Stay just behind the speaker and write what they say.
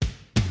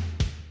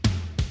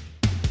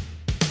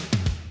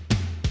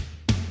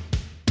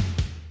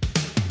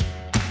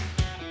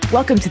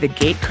Welcome to the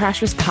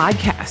Gatecrashers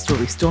podcast, where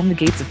we storm the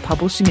gates of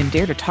publishing and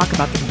dare to talk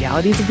about the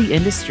realities of the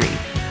industry.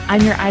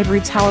 I'm your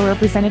Ivory Tower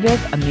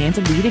representative, Amanda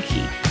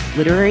Luedeke,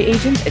 literary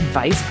agent and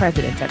vice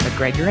president at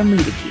MacGregor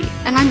Luedeke.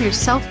 And I'm your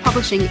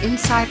self-publishing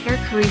insider,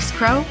 Charis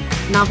Crowe,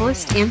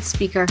 novelist and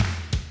speaker.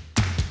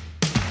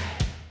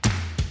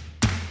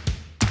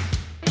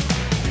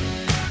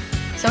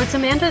 So it's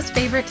Amanda's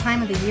favorite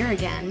time of the year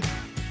again.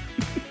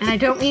 And I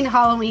don't mean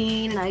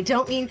Halloween, and I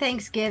don't mean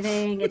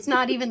Thanksgiving. It's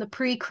not even the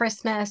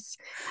pre-Christmas.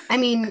 I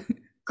mean,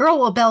 girl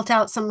will belt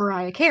out some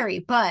Mariah Carey,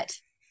 but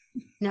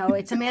no,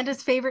 it's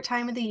Amanda's favorite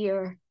time of the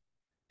year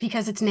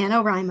because it's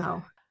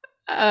NaNoWriMo.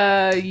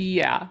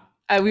 Yeah.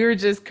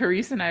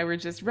 Charis and I were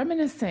just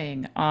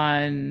reminiscing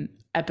on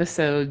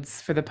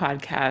episodes for the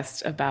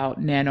podcast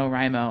about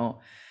NaNoWriMo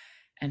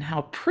and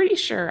how pretty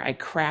sure I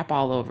crap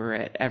all over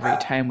it every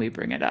time we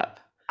bring it up.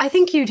 I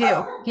think you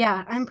do.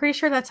 Yeah, I'm pretty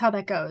sure that's how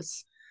that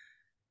goes.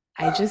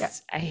 I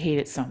hate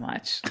it so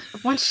much.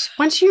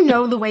 Once you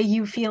know the way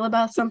you feel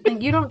about something,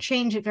 you don't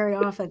change it very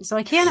often. So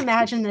I can't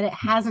imagine that it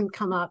hasn't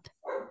come up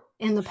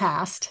in the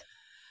past,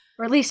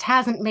 or at least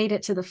hasn't made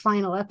it to the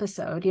final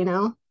episode, you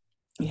know?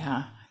 Yeah.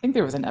 I think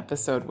there was an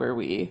episode where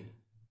I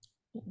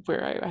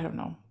don't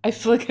know. I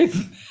feel like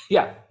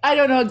I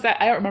don't know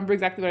I don't remember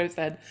exactly what I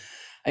said.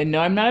 I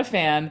know I'm not a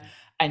fan.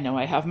 I know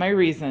I have my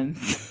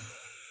reasons.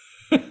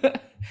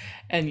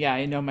 And yeah,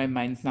 I know my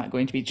mind's not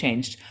going to be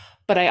changed.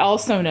 But I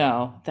also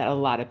know that a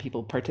lot of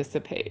people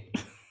participate,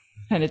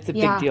 and it's a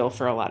big deal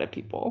for a lot of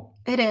people.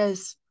 It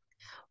is.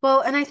 Well,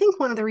 and I think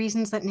one of the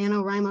reasons that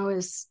NaNoWriMo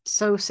is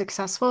so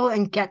successful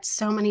and gets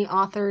so many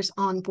authors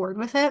on board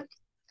with it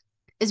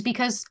is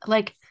because,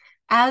 like,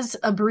 as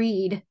a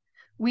breed,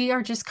 we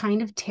are just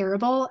kind of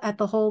terrible at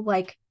the whole,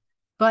 like,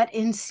 butt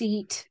in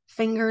seat,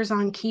 fingers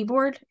on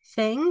keyboard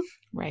thing.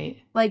 Right.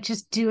 Like,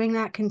 just doing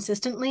that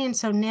consistently. And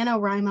so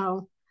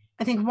NaNoWriMo,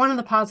 I think one of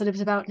the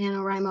positives about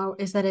NaNoWriMo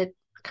is that it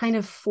kind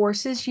of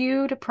forces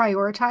you to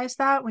prioritize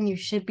that when you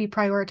should be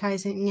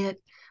prioritizing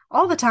it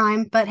all the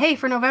time. But hey,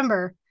 for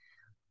November,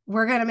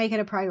 we're going to make it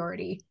a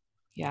priority.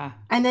 Yeah.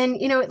 And then,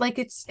 you know, like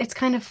it's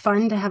kind of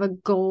fun to have a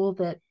goal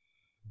that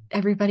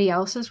everybody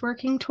else is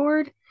working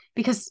toward,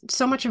 because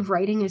so much of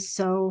writing is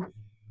so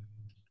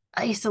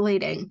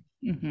isolating.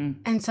 Mm-hmm.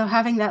 And so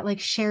having that like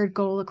shared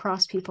goal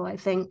across people, I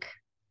think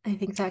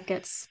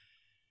it's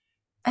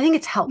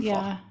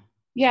helpful.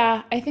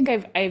 Yeah, I think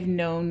I've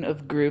known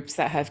of groups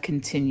that have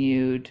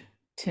continued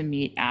to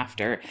meet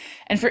after.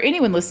 And for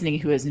anyone listening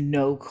who has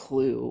no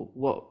clue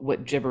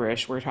what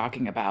gibberish we're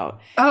talking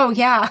about. Oh,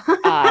 yeah.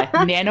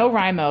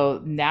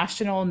 NaNoWriMo,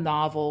 National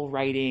Novel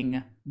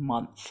Writing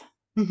Month.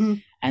 Mm-hmm.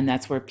 And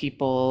that's where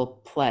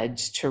people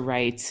pledge to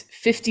write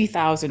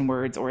 50,000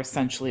 words, or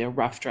essentially a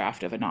rough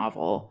draft of a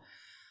novel,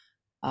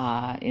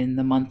 in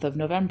the month of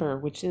November,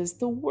 which is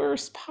the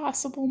worst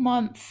possible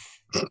month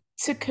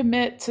to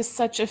commit to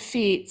such a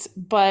feat,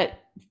 but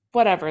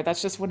whatever,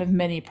 that's just one of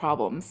many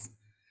problems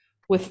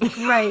with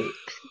right.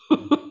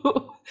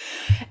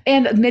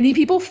 And many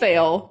people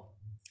fail,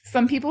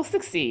 some people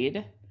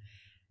succeed,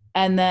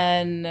 and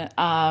then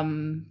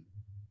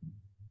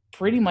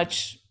pretty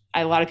much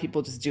a lot of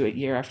people just do it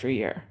year after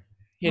year,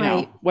 you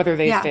know, whether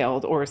they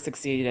failed or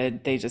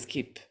succeeded, they just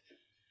keep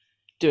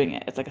doing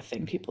it. It's like a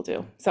thing people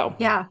do. So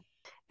yeah,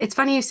 it's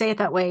funny you say it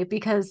that way,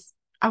 because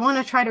I want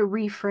to try to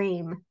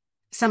reframe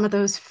some of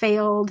those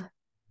failed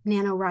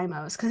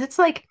NaNoWriMos, because it's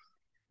like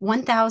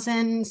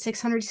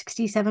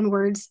 1,667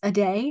 words a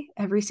day,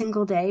 every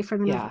single day for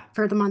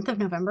the month of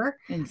November.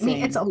 Insane. I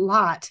mean, it's a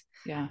lot.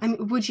 Yeah. I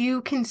mean, would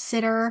you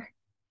consider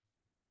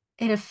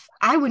it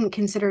I wouldn't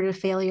consider it a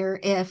failure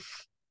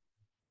if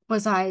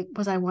was I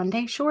 1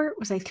 day short?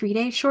 Was I 3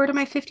 days short of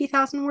my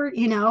 50,000 word?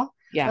 You know?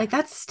 Yeah. Like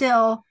that's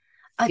still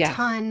a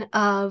ton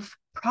of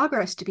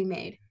progress to be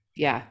made.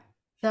 Yeah.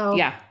 So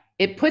yeah.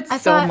 It puts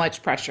so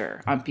much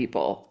pressure on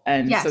people.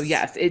 And so,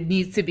 yes, it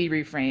needs to be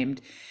reframed.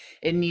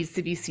 It needs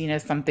to be seen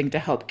as something to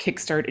help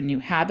kickstart a new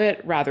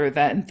habit, rather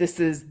than this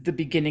is the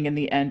beginning and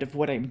the end of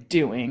what I'm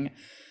doing.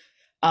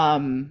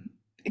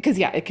 Because,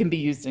 it can be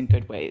used in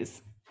good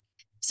ways.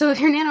 So if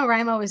your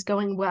NaNoWriMo is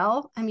going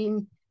well, I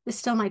mean, this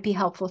still might be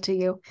helpful to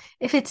you.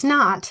 If it's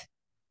not,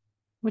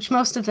 which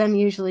most of them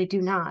usually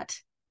do not,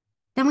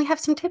 then we have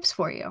some tips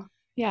for you.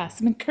 Yeah,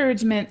 some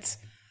encouragement.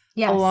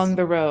 Yes. Along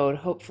the road.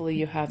 Hopefully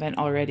you haven't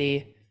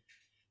already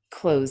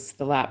closed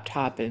the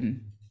laptop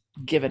and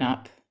given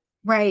up.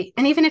 Right.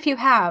 And even if you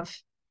have,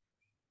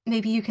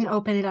 maybe you can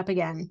open it up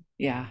again.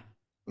 Yeah.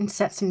 And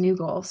set some new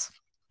goals.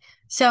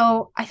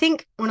 So I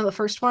think one of the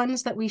first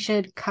ones that we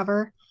should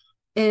cover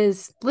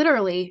is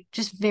literally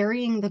just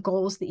varying the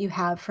goals that you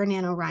have for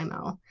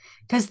NaNoWriMo.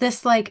 Because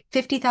this like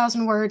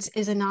 50,000 words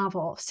is a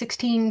novel,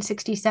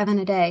 1,667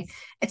 a day.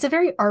 It's a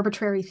very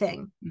arbitrary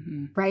thing,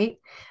 right?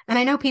 And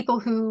I know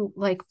people who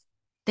like,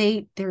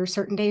 there are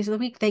certain days of the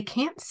week they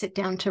can't sit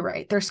down to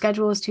write. Their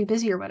schedule is too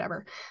busy or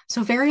whatever.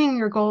 So varying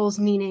your goals,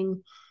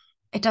 meaning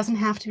it doesn't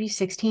have to be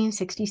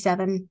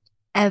 1,667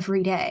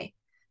 every day.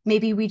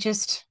 Maybe we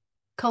just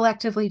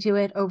collectively do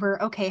it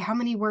over, okay, how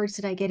many words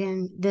did I get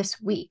in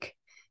this week?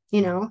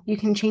 You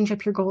can change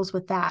up your goals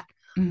with that.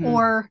 Hmm.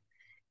 Or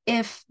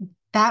if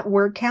that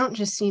word count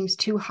just seems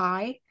too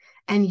high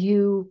and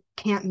you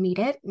can't meet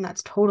it, and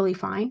that's totally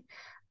fine.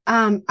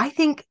 I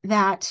think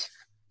that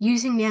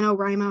using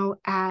NaNoWriMo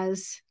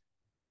as,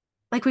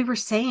 like we were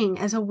saying,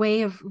 as a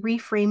way of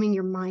reframing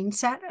your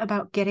mindset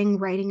about getting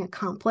writing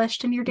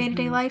accomplished in your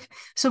day-to-day Hmm. life.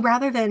 So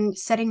rather than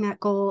setting that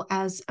goal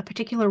as a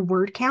particular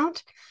word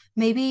count,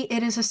 maybe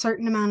it is a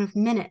certain amount of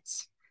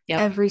minutes Yep.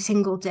 every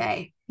single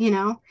day.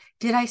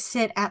 Did I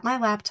sit at my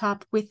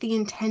laptop with the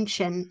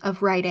intention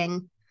of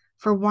writing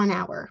for 1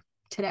 hour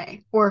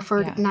today or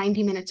for Yeah.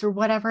 90 minutes or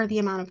whatever the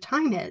amount of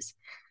time is?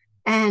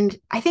 And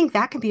I think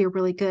that could be a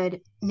really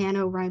good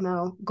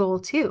NaNoWriMo goal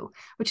too,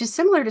 which is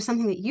similar to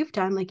something that you've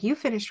done. Like you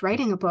finished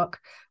writing a book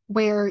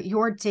where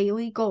your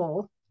daily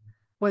goal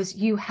was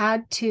you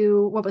had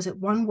to, what was it,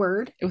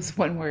 It was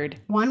one word.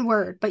 one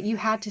word, but you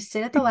had to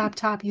sit at the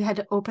laptop, you had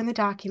to open the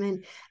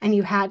document, and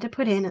you had to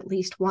put in at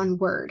least one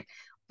word,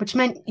 which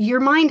meant your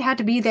mind had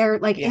to be there,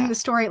 like in Yeah. the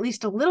story, at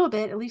least a little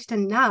bit, at least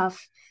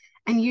enough.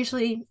 And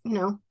usually,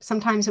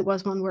 sometimes it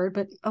was one word,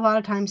 but a lot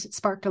of times it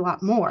sparked a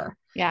lot more.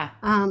 Yeah.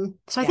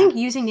 So I Yeah. think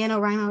using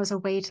NaNoWriMo as a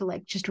way to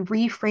like just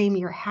reframe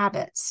your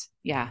habits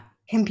Yeah.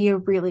 can be a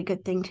really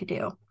good thing to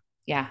do.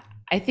 Yeah.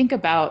 I think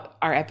about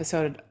our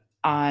episode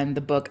on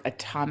the book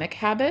Atomic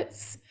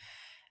Habits.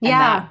 And Yeah.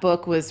 that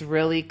book was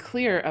really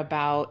clear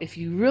about if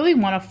you really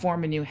want to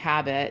form a new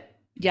habit,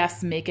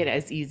 yes, make it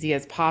as easy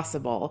as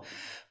possible.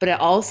 But it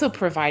also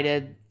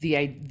provided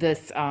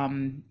this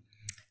um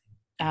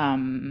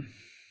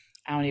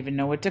I don't even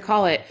know what to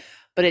call it,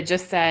 but it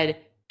just said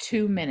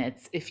 2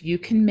 minutes. If you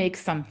can make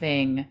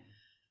something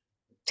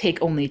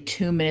take only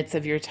 2 minutes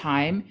of your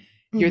time,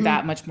 you're Mm-hmm.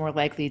 that much more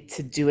likely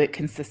to do it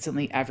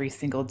consistently every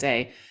single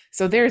day.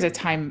 So there's a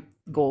time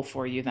goal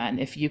for you then.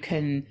 If you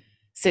can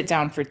sit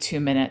down for 2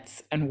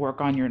 minutes and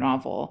work on your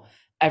novel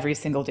every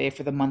single day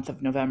for the month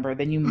of November,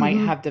 then you might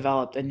Mm-hmm. have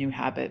developed a new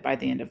habit by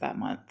the end of that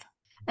month.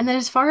 And then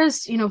as far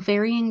as,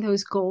 varying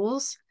those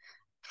goals,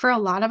 for a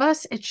lot of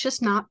us, it's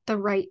just not the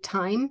right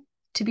time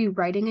to be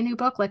writing a new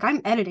book. Like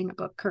I'm editing a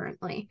book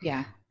currently.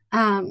 Yeah.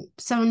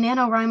 So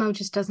NaNoWriMo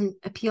just doesn't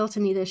appeal to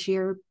me this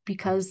year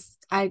because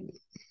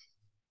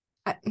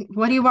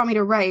what do you want me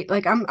to write?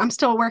 Like I'm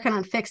still working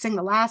on fixing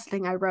the last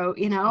thing I wrote,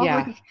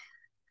 Yeah. like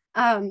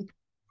um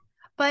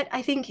but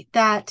I think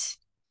that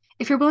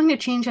if you're willing to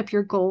change up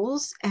your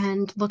goals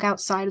and look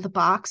outside of the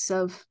box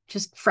of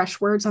just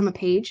fresh words on the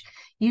page,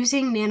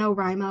 using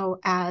NaNoWriMo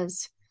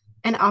as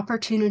an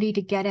opportunity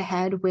to get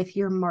ahead with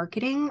your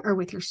marketing or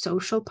with your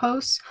social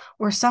posts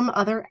or some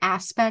other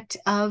aspect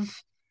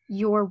of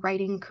your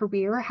writing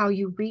career, how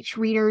you reach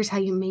readers, how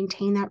you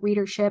maintain that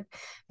readership.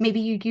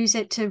 Maybe you use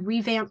it to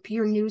revamp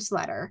your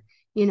newsletter,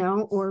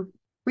 or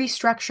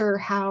restructure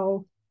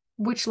how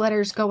which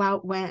letters go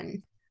out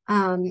when,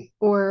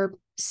 or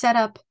set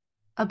up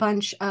a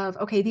bunch of,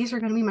 okay, these are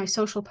going to be my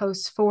social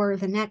posts for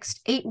the next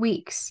 8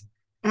 weeks,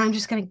 and I'm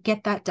just going to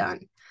get that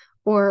done.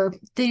 Or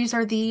these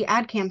are the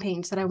ad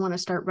campaigns that I want to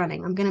start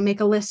running. I'm going to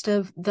make a list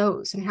of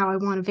those and how I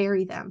want to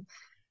vary them.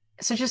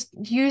 So just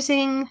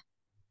using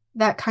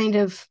that kind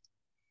of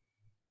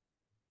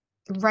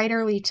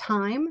writerly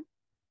time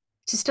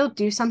to still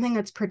do something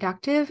that's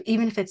productive,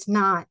 even if it's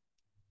not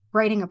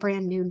writing a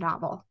brand new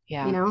novel, you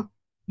Yeah. know?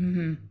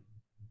 Hmm.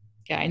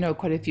 Yeah, I know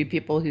quite a few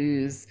people who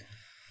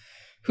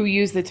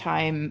use the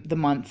time, the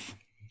month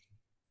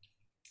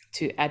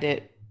to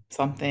edit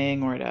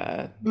something or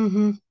to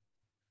Mm-hmm.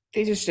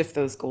 they just shift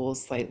those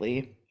goals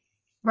slightly.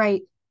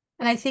 Right.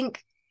 And I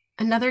think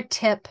another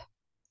tip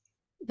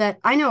that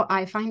I know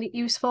I find it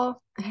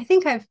useful, and I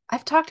think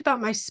I've talked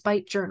about my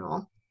spite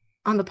journal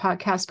on the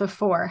podcast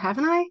before,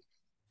 haven't I?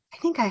 I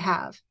think I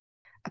have.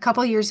 A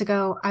couple of years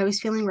ago, I was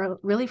feeling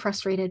really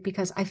frustrated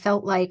because I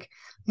felt like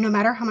no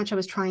matter how much I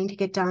was trying to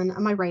get done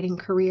on my writing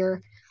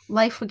career,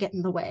 life would get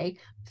in the way,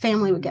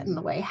 family would get in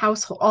the way,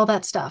 household, all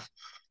that stuff.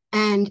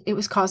 And it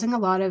was causing a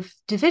lot of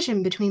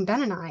division between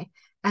Ben and I.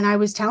 And I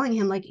was telling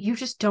him, like, you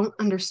just don't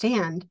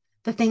understand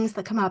the things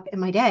that come up in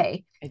my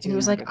day. I And do he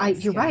was like, remember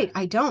this. you're Yeah. right,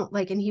 I don't.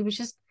 Like, and he was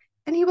just,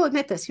 and he will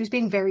admit this, he was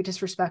being very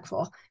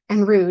disrespectful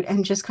and rude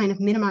and just kind of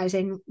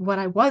minimizing what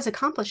I was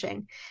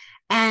accomplishing.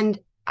 And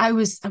I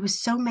was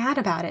so mad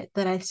about it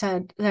that I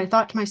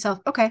thought to myself,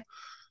 okay,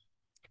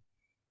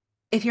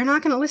 if you're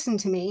not going to listen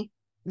to me,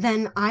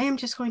 then I am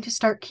just going to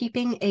start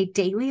keeping a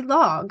daily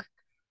log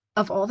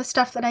of all the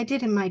stuff that I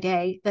did in my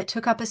day that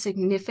took up a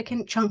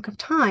significant chunk of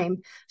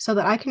time so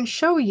that I can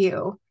show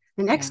you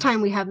the next Yeah.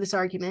 time we have this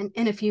argument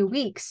in a few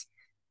weeks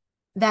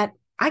that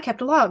I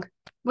kept a log.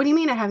 What do you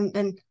mean I haven't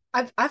been?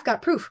 I've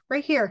got proof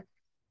right here.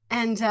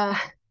 And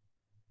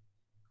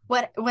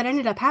what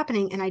ended up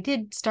happening, and I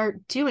did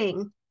start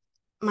doing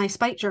my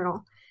spite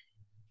journal,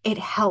 it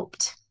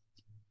helped.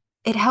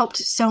 It helped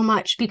so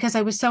much because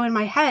I was so in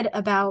my head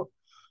about,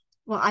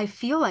 well, I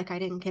feel like I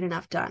didn't get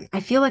enough done. I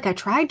feel like I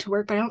tried to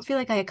work, but I don't feel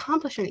like I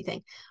accomplished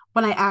anything.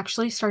 When I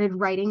actually started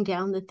writing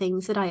down the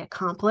things that I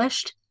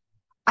accomplished,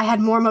 I had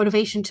more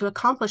motivation to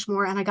accomplish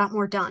more and I got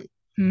more done.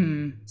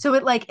 Hmm. So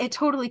it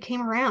totally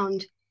came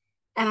around.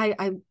 and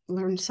I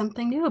learned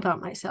something new about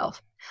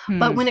myself.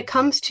 But Hmm. when it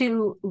comes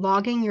to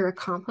logging your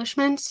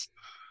accomplishments,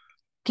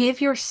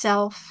 give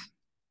yourself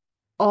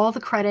all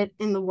the credit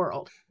in the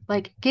world.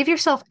 Like, give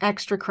yourself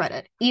extra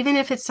credit, even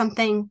if it's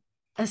something,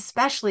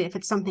 especially if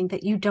it's something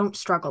that you don't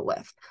struggle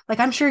with. Like,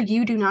 I'm sure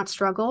you do not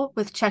struggle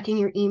with checking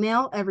your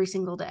email every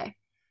single day.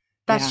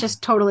 That's Yeah.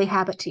 just totally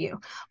habit to you.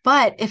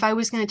 But if I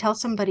was going to tell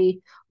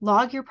somebody,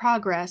 log your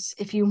progress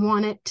if you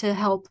want it to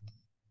help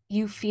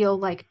you feel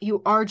like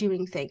you are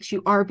doing things,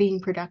 you are being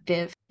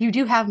productive, you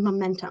do have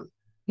momentum,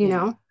 you Yeah.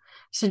 know?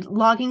 So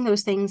logging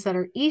those things that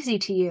are easy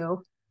to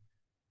you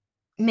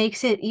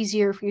makes it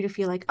easier for you to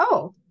feel like,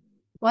 oh,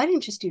 well, I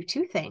didn't just do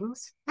 2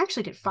 things. I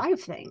actually did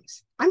 5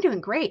 things. I'm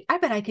doing great. I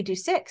bet I could do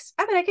 6.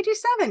 I bet I could do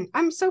 7.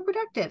 I'm so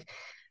productive.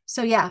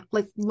 So, yeah,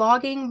 like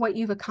logging what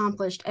you've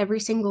accomplished every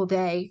single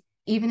day,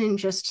 even in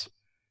just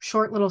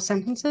short little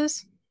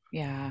sentences,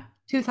 Yeah.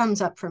 2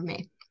 thumbs up from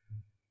me.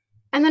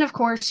 And then, of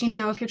course,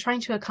 if you're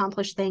trying to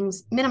accomplish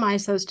things,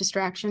 minimize those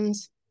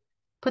distractions.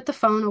 Put the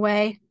phone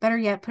away. Better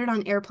yet, put it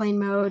on airplane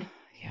mode.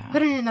 Yeah.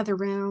 Put it in another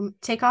room.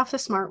 Take off the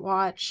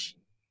smartwatch.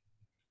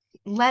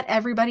 Let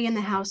everybody in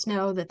the house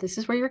know that this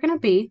is where you're going to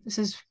be. This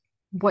is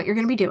what you're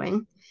going to be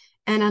doing.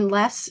 And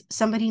unless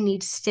somebody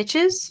needs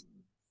stitches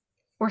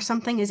or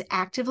something is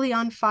actively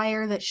on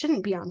fire that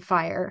shouldn't be on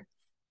fire,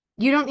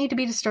 you don't need to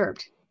be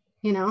disturbed,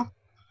 you know?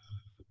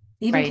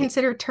 Even Right.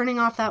 consider turning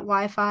off that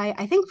Wi-Fi.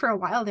 I think for a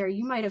while there,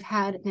 you might have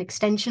had an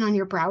extension on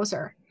your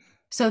browser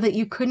so that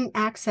you couldn't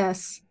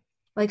access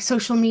like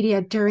social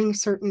media during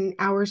certain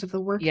hours of the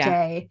Yeah.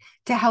 workday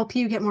to help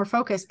you get more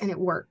focus, and it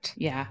worked.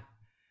 Yeah.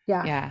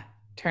 Yeah. Yeah.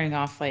 Turning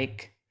off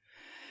like,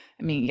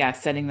 I mean, yeah,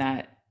 setting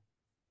that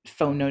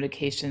phone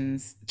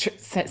notifications,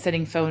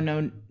 setting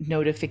phone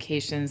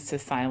notifications to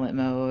silent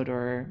mode,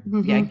 or yeah,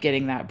 Mm-hmm.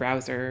 getting that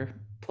browser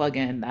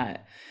plugin,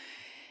 that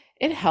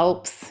it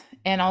helps.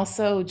 And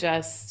also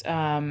just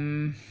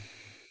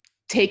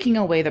taking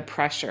away the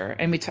pressure.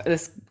 And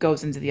this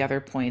goes into the other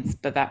points,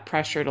 but that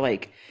pressure to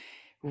like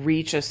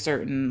reach a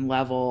certain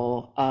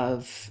level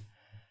of,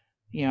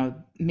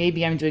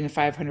 maybe I'm doing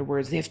 500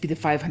 words. They have to be the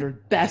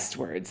 500 best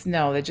words.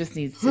 No, that just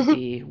needs to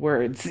be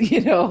words,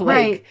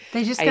 Right. like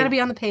They just got to I, be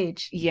on the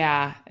page.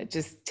 yeah,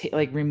 just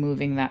like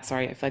removing that.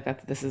 Sorry, I feel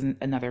like this is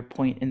another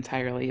point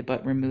entirely,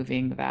 but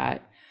removing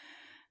that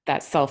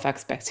self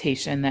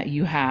expectation that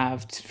you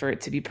have for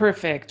it to be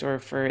perfect, or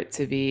for it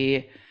to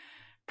be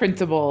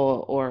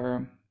printable,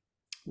 or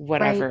Right.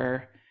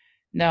 whatever.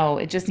 No,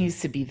 it just needs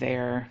to be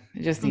there.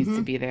 It just needs to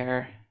Mm-hmm. be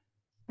there.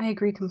 I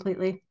agree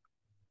completely.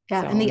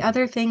 Yeah. And So, the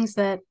other things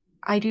that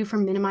I do for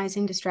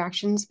minimizing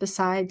distractions,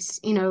 besides,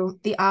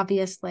 the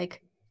obvious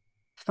like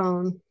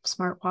phone,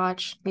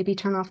 smartwatch, maybe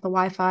turn off the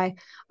Wi-Fi,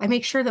 I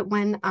make sure that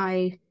when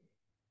I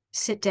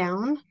sit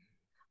down,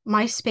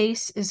 my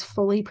space is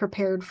fully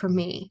prepared for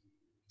me.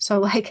 So,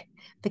 like,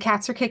 the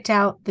cats are kicked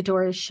out, the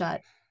door is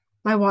shut.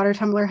 My water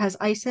tumbler has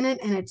ice in it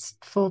and it's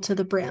full to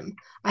the brim.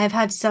 I have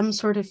had some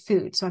sort of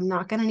food, so I'm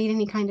not going to need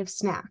any kind of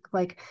snack.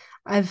 Like,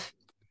 I've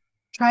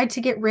tried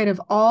to get rid of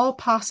all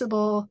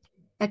possible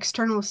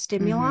external mm-hmm,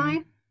 stimuli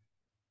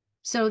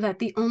so that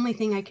the only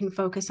thing I can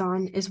focus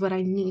on is what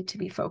I need to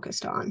be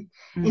focused on.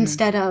 mm-hmm,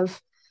 Instead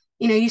of,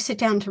 you sit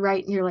down to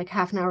write and you're like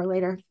half an hour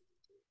later,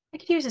 I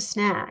could use a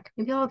snack.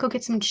 Maybe I'll go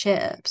get some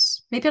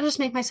chips. Maybe I'll just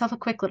make myself a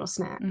quick little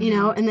snack,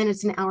 mm-hmm. and then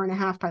it's an hour and a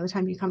half by the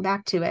time you come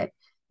back to it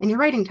and your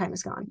writing time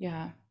is gone.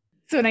 Yeah.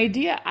 So an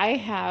idea I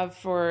have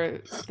for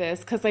this,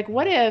 because like,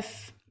 what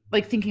if,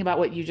 like, thinking about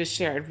what you just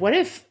shared, what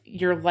if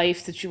your life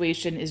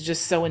situation is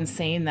just so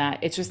insane that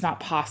it's just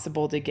not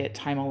possible to get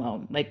time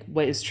alone? Like,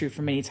 what is true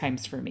for many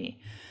times for me?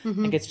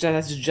 Mm-hmm. Like,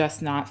 that's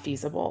just not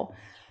feasible.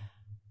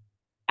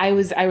 I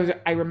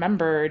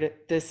remembered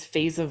this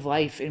phase of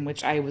life in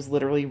which I was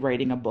literally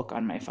writing a book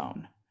on my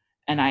phone,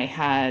 and I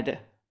had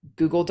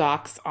Google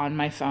Docs on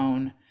my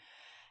phone.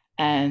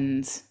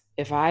 And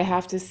if I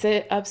have to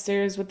sit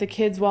upstairs with the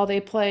kids while they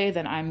play,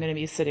 then I'm going to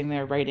be sitting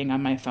there writing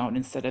on my phone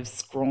instead of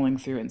scrolling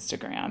through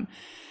Instagram.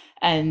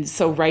 And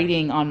so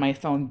writing on my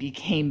phone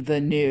became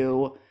the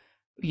new,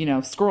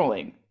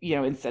 scrolling,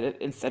 instead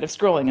of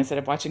scrolling, instead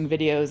of watching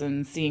videos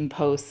and seeing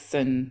posts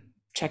and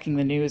checking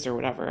the news or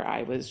whatever,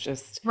 I was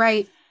just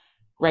Right.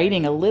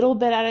 writing a little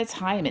bit at a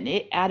time, and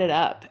it added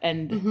up.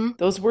 And Mm-hmm.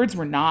 those words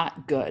were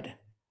not good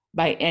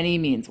by any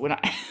means. When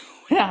I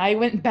when I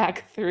went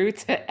back through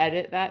to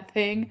edit that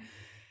thing,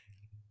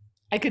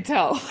 I could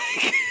tell,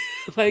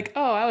 like,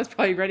 oh, I was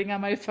probably writing on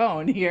my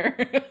phone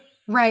here.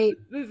 Right.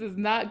 This is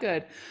not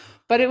good.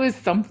 But it was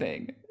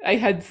something. I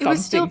had It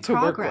was still something to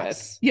work with.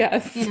 progress,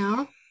 Yes. you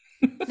know?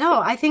 No,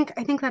 I think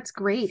that's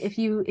great. If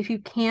you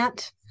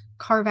can't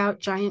carve out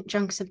giant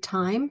chunks of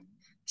time,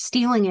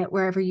 stealing it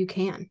wherever you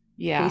can,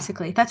 Yeah.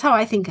 basically. That's how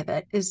I think of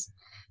it, is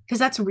because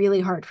that's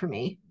really hard for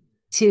me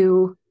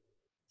to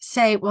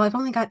say, well, I've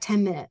only got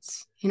 10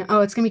 minutes.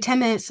 Oh, it's going to be 10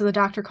 minutes so the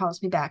doctor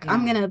calls me back.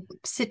 I'm Yeah. going to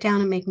sit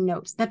down and make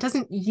notes. That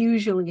doesn't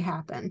usually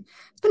happen.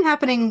 It's been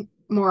happening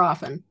more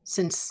often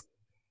since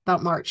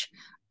about March.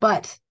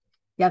 But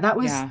yeah, that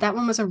Yeah.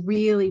 one was a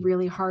really,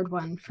 really hard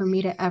one for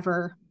me to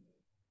ever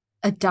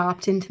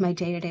adopt into my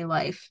day-to-day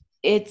life.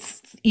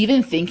 It's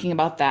even thinking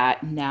about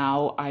that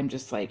now, I'm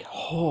just like,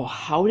 oh,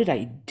 how did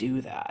I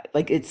do that?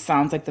 Like, it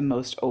sounds like the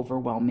most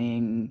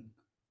overwhelming,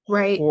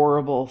 Right.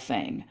 horrible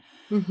thing.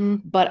 Mm-hmm.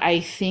 But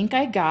I think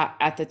I got,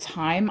 at the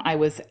time, I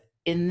was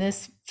in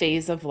this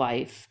phase of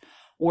life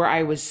where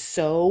I was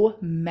so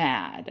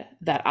mad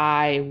that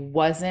I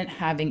wasn't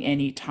having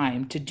any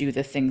time to do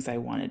the things I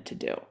wanted to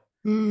do.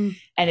 Mm.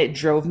 And it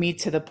drove me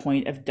to the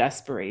point of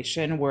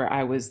desperation where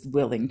I was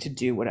willing to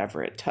do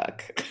whatever it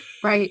took.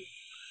 Right.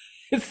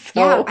 Yeah.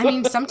 So, I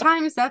mean,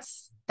 sometimes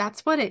that's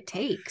what it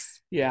takes.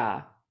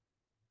 yeah.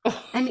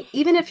 And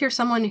even if you're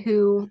someone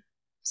who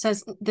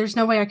says, there's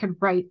no way I could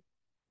write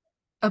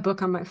a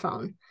book on my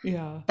phone,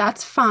 Yeah.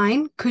 that's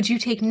fine. Could you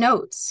take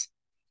notes?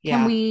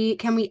 Yeah.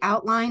 Can we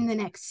outline the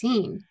next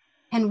scene?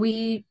 Can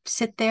we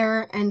sit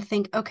there and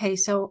think, okay,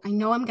 so I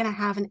know I'm going to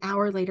have an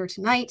hour later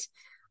tonight.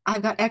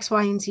 I've got X,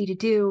 Y, and Z to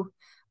do.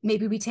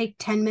 Maybe we take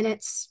 10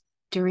 minutes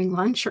during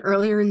lunch or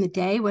earlier in the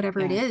day, whatever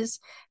it Yeah. is,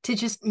 to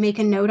just make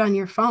a note on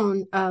your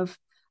phone of,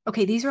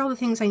 okay, these are all the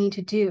things I need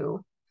to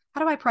do.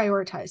 How do I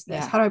prioritize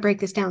this? Yeah. How do I break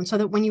this down so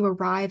that when you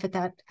arrive at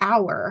that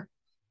hour,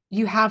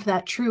 you have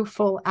that true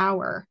full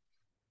hour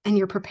and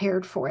you're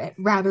prepared for it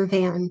rather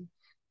than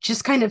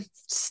just kind of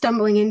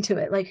stumbling into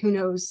it. Like who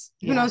knows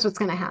Yeah. what's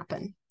going to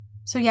happen.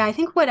 So yeah, I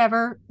think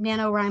whatever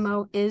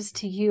NaNoWriMo is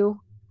to you,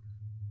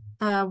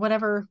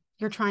 whatever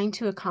you're trying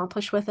to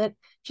accomplish with it,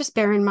 just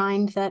bear in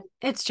mind that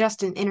it's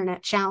just an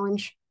internet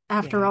challenge.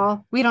 After Yeah.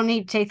 all, we don't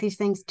need to take these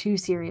things too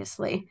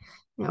seriously.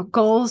 You know,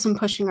 goals and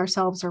pushing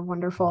ourselves are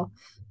wonderful,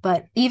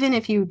 but even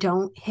if you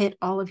don't hit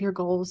all of your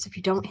goals, if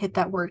you don't hit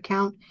that word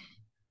count,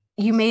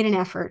 you made an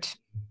effort.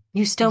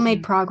 You still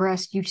made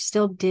progress. You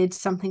still did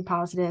something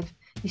positive.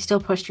 You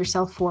still pushed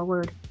yourself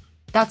forward.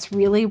 That's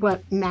really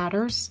what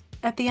matters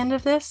at the end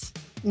of this,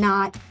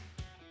 not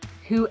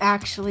who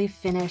actually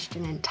finished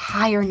an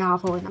entire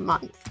novel in a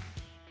month.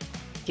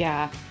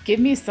 Yeah. Give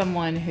me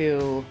someone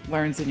who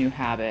learns a new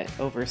habit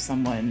over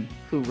someone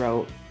who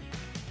wrote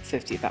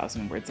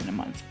 50,000 words in a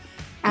month.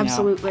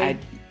 Absolutely.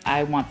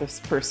 I want this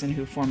person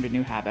who formed a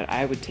new habit.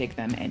 I would take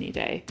them any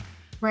day.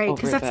 Right.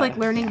 Because that's like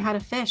learning how to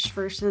fish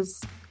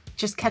versus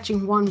just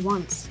catching one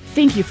once.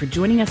 Thank you for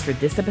joining us for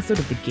this episode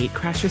of the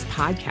Gatecrashers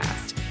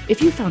podcast.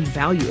 If you found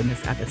value in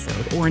this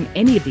episode or in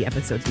any of the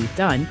episodes we've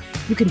done,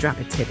 you can drop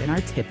a tip in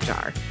our tip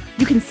jar.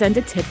 You can send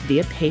a tip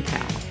via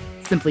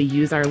PayPal. Simply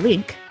use our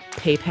link,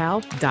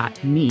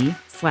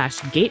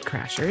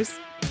 paypal.me/Gatecrashers,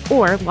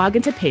 or log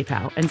into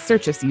PayPal and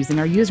search us using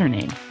our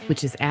username,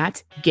 which is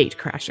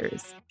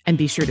 @Gatecrashers. And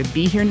be sure to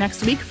be here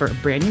next week for a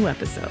brand new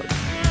episode.